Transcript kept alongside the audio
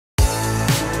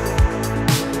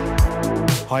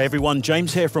Hi everyone,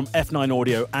 James here from F9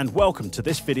 Audio and welcome to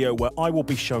this video where I will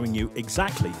be showing you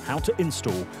exactly how to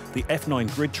install the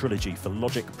F9 Grid Trilogy for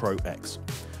Logic Pro X.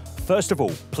 First of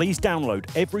all, please download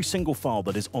every single file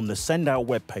that is on the Send Our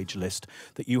webpage list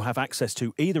that you have access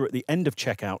to either at the end of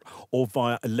checkout or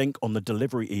via a link on the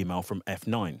delivery email from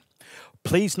F9.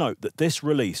 Please note that this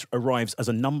release arrives as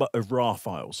a number of RAR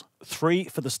files, 3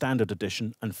 for the standard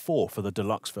edition and 4 for the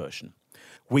deluxe version.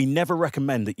 We never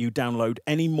recommend that you download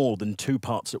any more than 2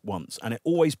 parts at once, and it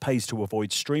always pays to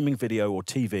avoid streaming video or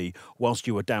TV whilst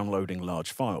you are downloading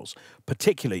large files,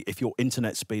 particularly if your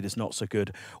internet speed is not so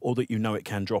good or that you know it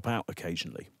can drop out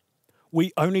occasionally.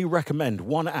 We only recommend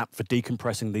one app for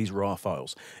decompressing these RAR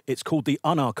files. It's called the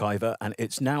Unarchive and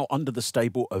it's now under the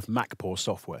stable of MacPaw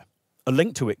software. A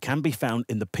link to it can be found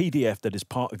in the PDF that is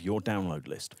part of your download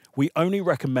list. We only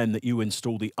recommend that you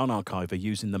install the Unarchive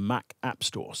using the Mac App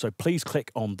Store, so please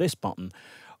click on this button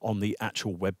on the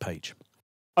actual web page.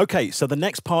 Okay, so the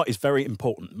next part is very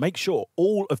important. Make sure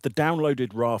all of the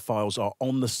downloaded RAR files are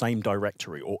on the same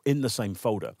directory or in the same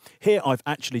folder. Here I've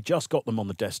actually just got them on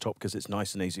the desktop because it's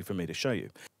nice and easy for me to show you.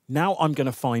 Now I'm going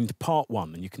to find part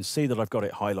 1, and you can see that I've got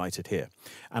it highlighted here.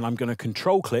 And I'm going to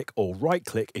control click or right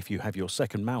click if you have your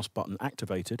second mouse button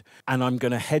activated, and I'm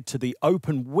going to head to the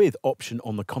Open With option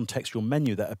on the contextual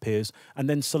menu that appears and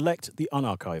then select the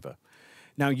Unarchive.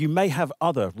 Now, you may have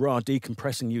other RAR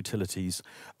decompressing utilities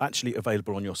actually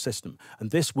available on your system,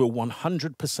 and this will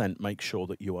 100% make sure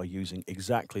that you are using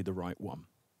exactly the right one.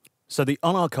 So the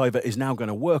Unarchive is now going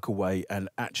to work away and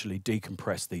actually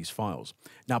decompress these files.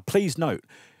 Now, please note,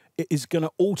 it is going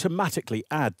to automatically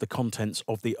add the contents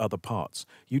of the other parts.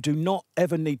 You do not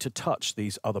ever need to touch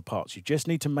these other parts. You just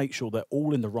need to make sure they're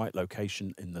all in the right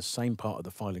location in the same part of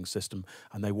the filing system,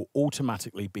 and they will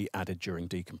automatically be added during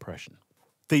decompression.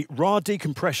 The RAR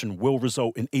decompression will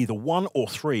result in either 1 or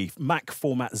 3 Mac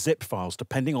format zip files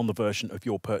depending on the version of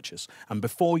your purchase. And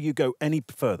before you go any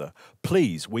further,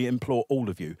 please, we implore all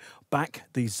of you, back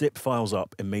these zip files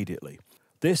up immediately.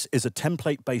 This is a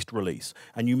template-based release,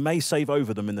 and you may save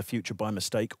over them in the future by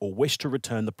mistake or wish to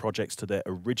return the projects to their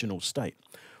original state.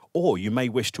 Or you may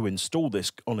wish to install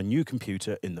this on a new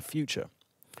computer in the future.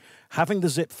 Having the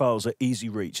zip files at easy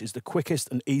reach is the quickest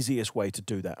and easiest way to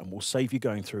do that and will save you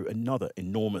going through another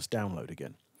enormous download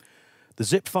again. The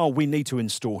zip file we need to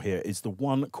install here is the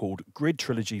one called Grid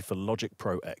Trilogy for Logic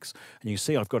Pro X. And you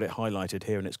see I've got it highlighted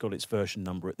here and it's got its version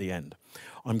number at the end.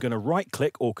 I'm going to right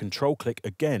click or control click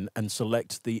again and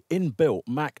select the inbuilt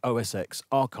Mac OS X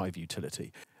archive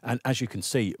utility. And as you can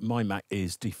see, my Mac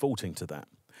is defaulting to that.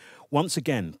 Once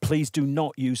again, please do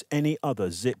not use any other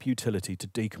zip utility to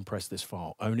decompress this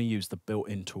file. Only use the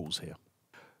built-in tools here.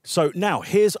 So now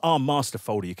here's our master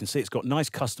folder. You can see it's got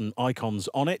nice custom icons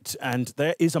on it, and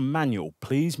there is a manual.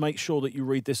 Please make sure that you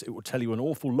read this. It will tell you an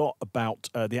awful lot about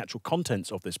the actual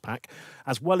contents of this pack,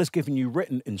 as well as giving you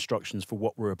written instructions for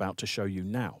what we're about to show you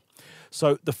now.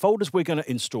 So the folders we're going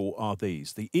to install are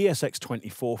these: the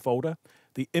ESX24 folder,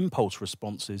 the impulse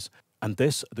responses, and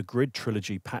the Grid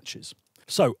Trilogy patches.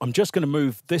 So I'm just going to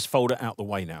move this folder out the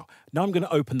way now. Now I'm going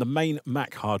to open the main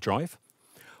Mac hard drive.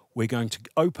 We're going to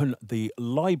open the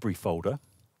library folder.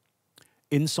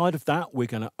 Inside of that, we're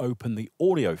going to open the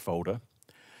audio folder,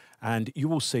 and you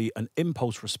will see an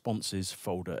impulse responses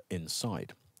folder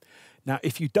inside. Now,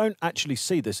 if you don't actually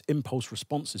see this impulse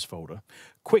responses folder,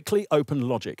 quickly open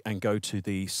Logic and go to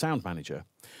the Sound Manager.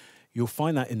 You'll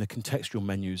find that in the contextual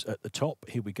menus at the top.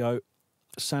 Here we go.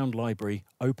 Sound Library,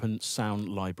 open Sound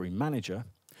Library Manager,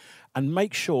 and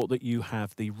make sure that you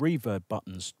have the reverb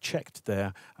buttons checked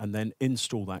there and then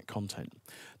install that content.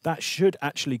 That should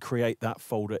actually create that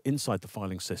folder inside the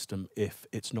filing system if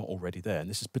it's not already there, and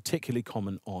this is particularly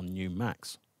common on new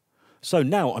Macs. So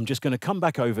now I'm just going to come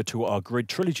back over to our Grid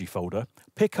Trilogy folder,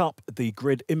 pick up the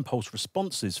Grid Impulse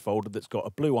Responses folder that's got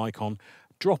a blue icon,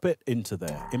 drop it into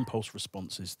there. Impulse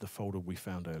Responses, the folder we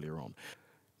found earlier on.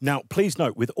 Now, please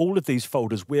note, with all of these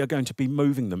folders, we are going to be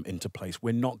moving them into place.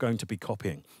 We're not going to be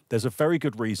copying. There's a very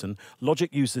good reason.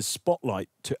 Logic uses Spotlight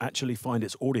to actually find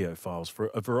its audio files for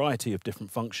a variety of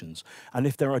different functions. And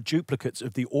if there are duplicates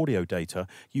of the audio data,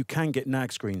 you can get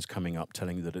nag screens coming up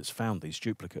telling you that it's found these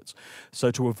duplicates. So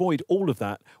to avoid all of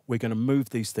that, we're going to move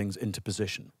these things into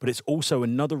position. But it's also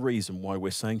another reason why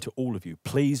we're saying to all of you,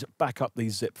 please back up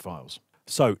these zip files.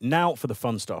 So now for the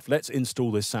fun stuff, let's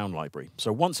install this sound library.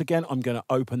 So once again, I'm going to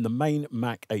open the main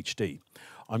Mac HD.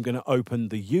 I'm going to open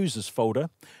the users folder,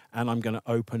 and I'm going to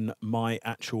open my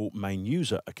actual main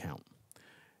user account.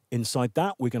 Inside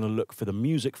that, we're going to look for the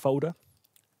music folder.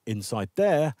 Inside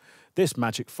there, this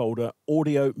magic folder,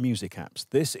 audio music apps.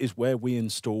 This is where we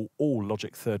install all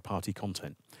Logic third-party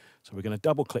content. So we're going to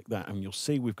double click that and you'll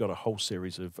see we've got a whole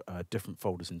series of different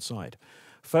folders inside.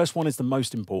 First one is the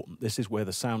most important. This is where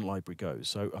the sound library goes.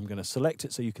 So I'm going to select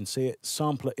it so you can see it,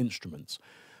 Sampler Instruments.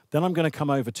 Then I'm going to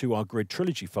come over to our Grid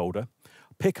Trilogy folder,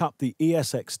 pick up the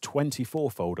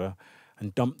ESX24 folder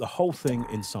and dump the whole thing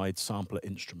inside Sampler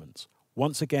Instruments.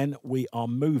 Once again, we are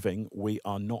moving, we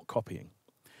are not copying.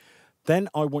 Then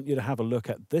I want you to have a look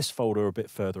at this folder a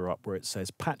bit further up where it says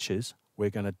Patches. We're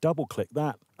going to double click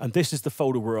that, and this is the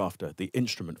folder we're after, the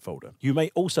instrument folder. You may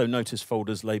also notice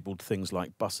folders labeled things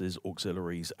like buses,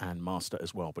 auxiliaries, and master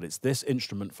as well, but it's this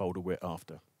instrument folder we're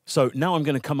after. So now I'm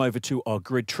going to come over to our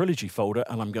Grid Trilogy folder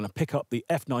and I'm going to pick up the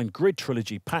F9 Grid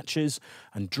Trilogy patches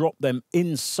and drop them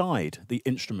inside the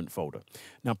instrument folder.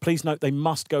 Now please note they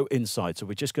must go inside, so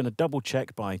we're just going to double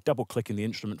check by double clicking the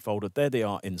instrument folder. There they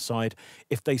are inside.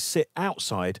 If they sit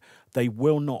outside, they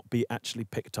will not be actually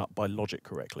picked up by Logic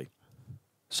correctly.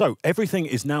 So everything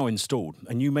is now installed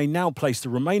and you may now place the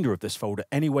remainder of this folder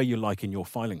anywhere you like in your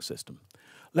filing system.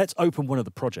 Let's open one of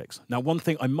the projects. Now, one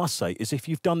thing I must say is if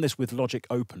you've done this with Logic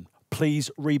open,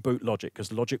 please reboot Logic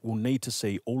because Logic will need to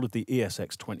see all of the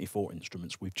ESX24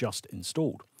 instruments we've just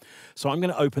installed. So I'm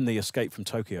going to open the Escape from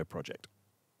Tokyo project.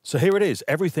 So here it is.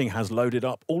 Everything has loaded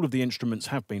up. All of the instruments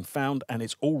have been found and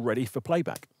it's all ready for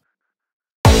playback.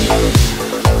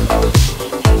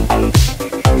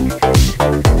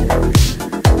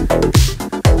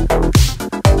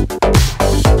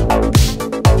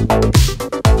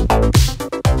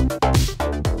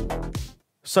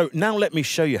 So now let me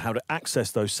show you how to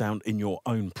access those sound in your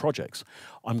own projects.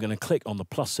 I'm going to click on the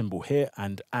plus symbol here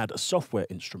and add a software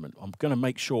instrument. I'm going to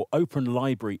make sure Open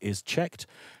Library is checked,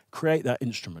 create that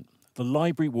instrument. The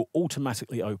library will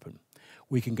automatically open.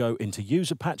 We can go into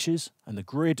User Patches and the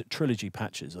Grid Trilogy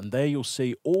patches, and there you'll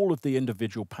see all of the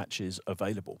individual patches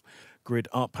available. Grid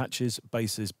art patches,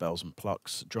 basses, bells and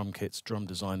plucks, drum kits, drum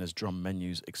designers, drum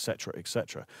menus, etc.,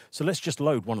 etc. So let's just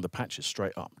load one of the patches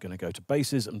straight up. I'm going to go to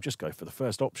basses and just go for the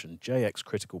first option, JX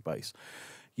Critical Bass.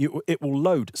 It will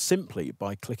load simply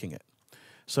by clicking it.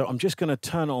 So I'm just going to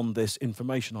turn on this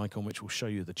information icon, which will show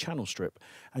you the channel strip,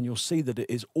 and you'll see that it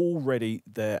is already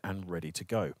there and ready to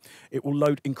go. It will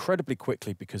load incredibly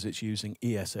quickly because it's using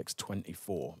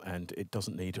ESX24, and it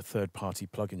doesn't need third-party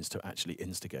plugins to actually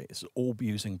instigate. It's all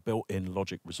using built-in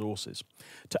Logic resources.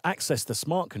 To access the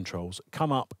smart controls,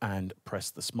 come up and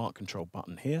press the smart control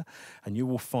button here, and you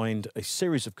will find a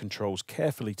series of controls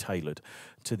carefully tailored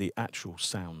to the actual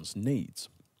sound's needs.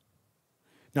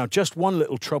 Now, just one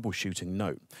little troubleshooting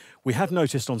note. We have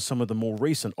noticed on some of the more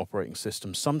recent operating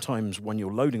systems, sometimes when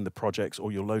you're loading the projects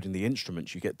or you're loading the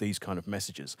instruments, you get these kind of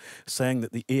messages saying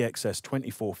that the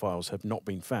EXS24 files have not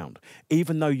been found,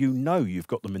 even though you know you've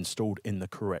got them installed in the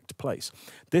correct place.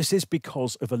 This is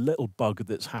because of a little bug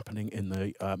that's happening in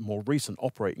the more recent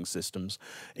operating systems,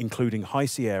 including High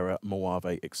Sierra,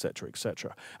 Mojave, etc.,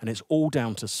 etc. And it's all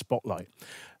down to Spotlight.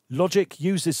 Logic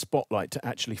uses Spotlight to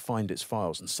actually find its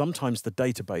files, and sometimes the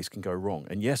database can go wrong.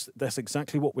 And yes, that's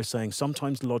exactly what we're saying.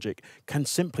 Sometimes Logic can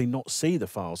simply not see the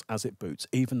files as it boots,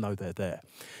 even though they're there.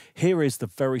 Here is the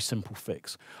very simple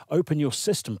fix. Open your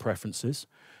system preferences,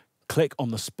 click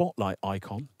on the Spotlight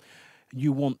icon.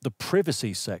 You want the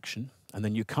privacy section, and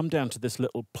then you come down to this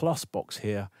little plus box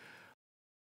here.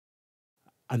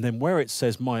 And then where it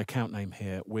says my account name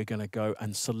here, we're going to go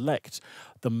and select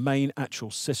the main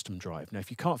actual system drive. Now, if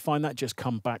you can't find that, just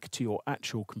come back to your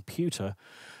actual computer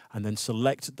and then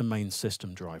select the main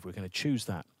system drive. We're going to choose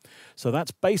that. So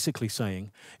that's basically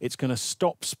saying it's going to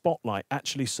stop Spotlight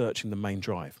actually searching the main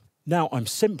drive. Now I'm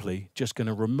simply just going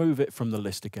to remove it from the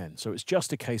list again. So it's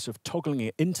just a case of toggling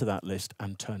it into that list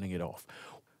and turning it off.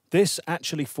 This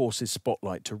actually forces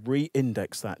Spotlight to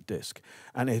re-index that disk,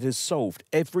 and it has solved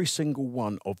every single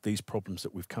one of these problems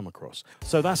that we've come across.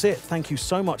 So that's it. Thank you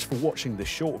so much for watching this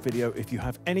short video. If you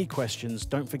have any questions,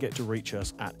 don't forget to reach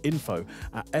us at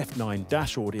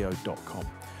info@f9-audio.com.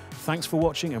 Thanks for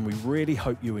watching, and we really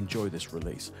hope you enjoy this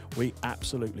release. We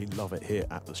absolutely love it here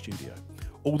at the studio.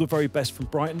 All the very best from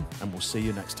Brighton, and we'll see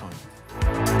you next time.